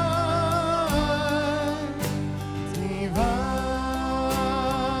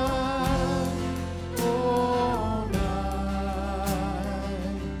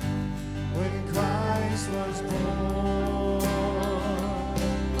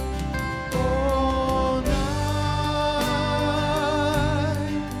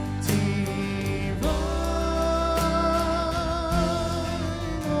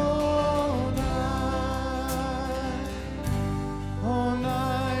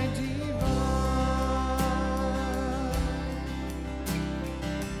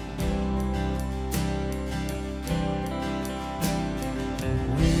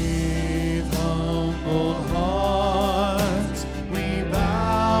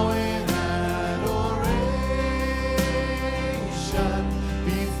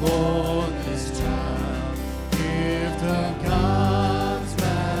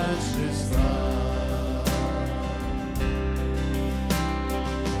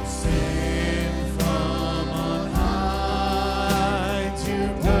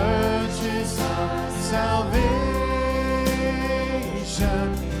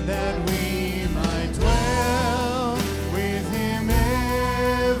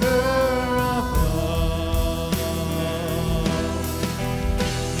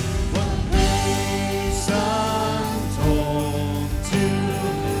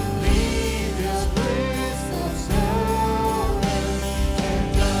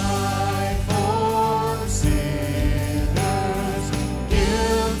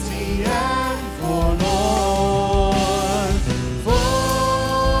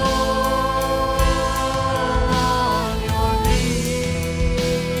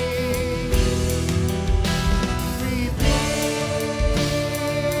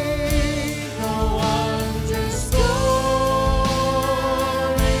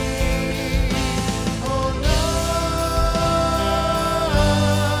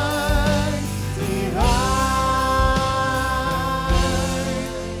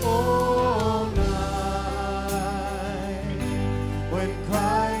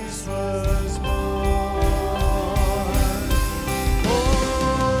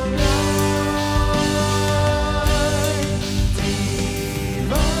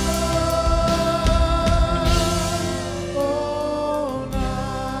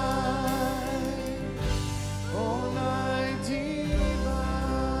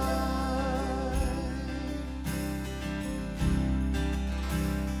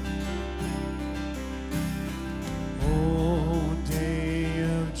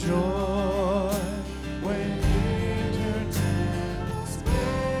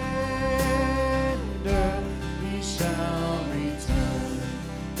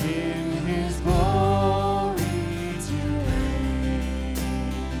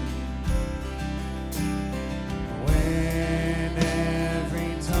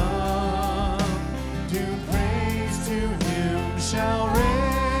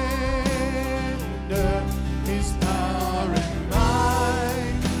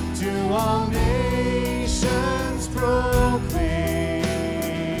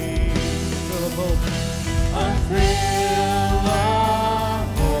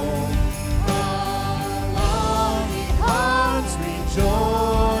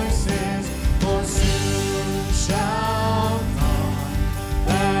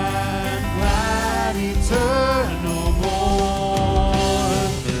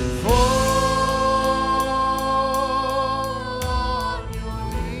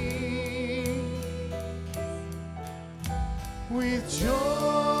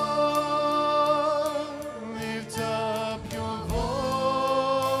lift up your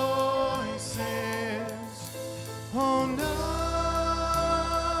voices, oh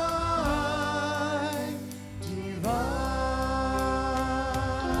night divine,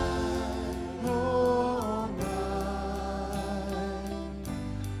 oh night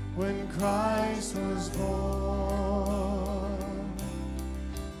when Christ was born,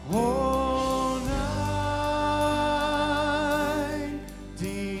 oh night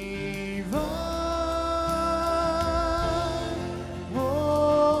divine,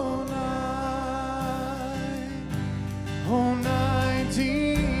 oh night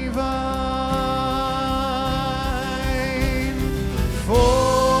divine, fall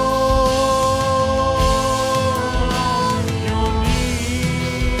on your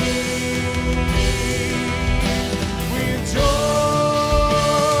knees with joy,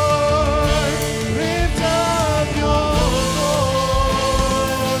 lift up your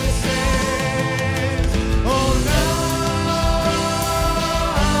voices, oh night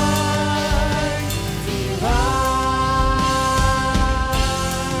divine,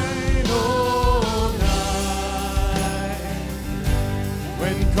 oh night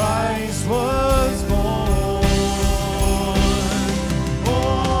when Christ was born,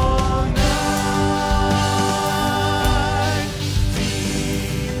 oh night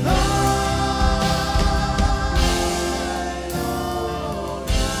divine,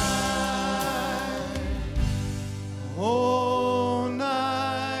 oh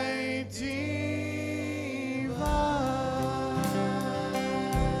night divine.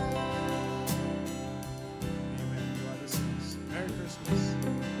 Amen. God is nice. Merry Christmas.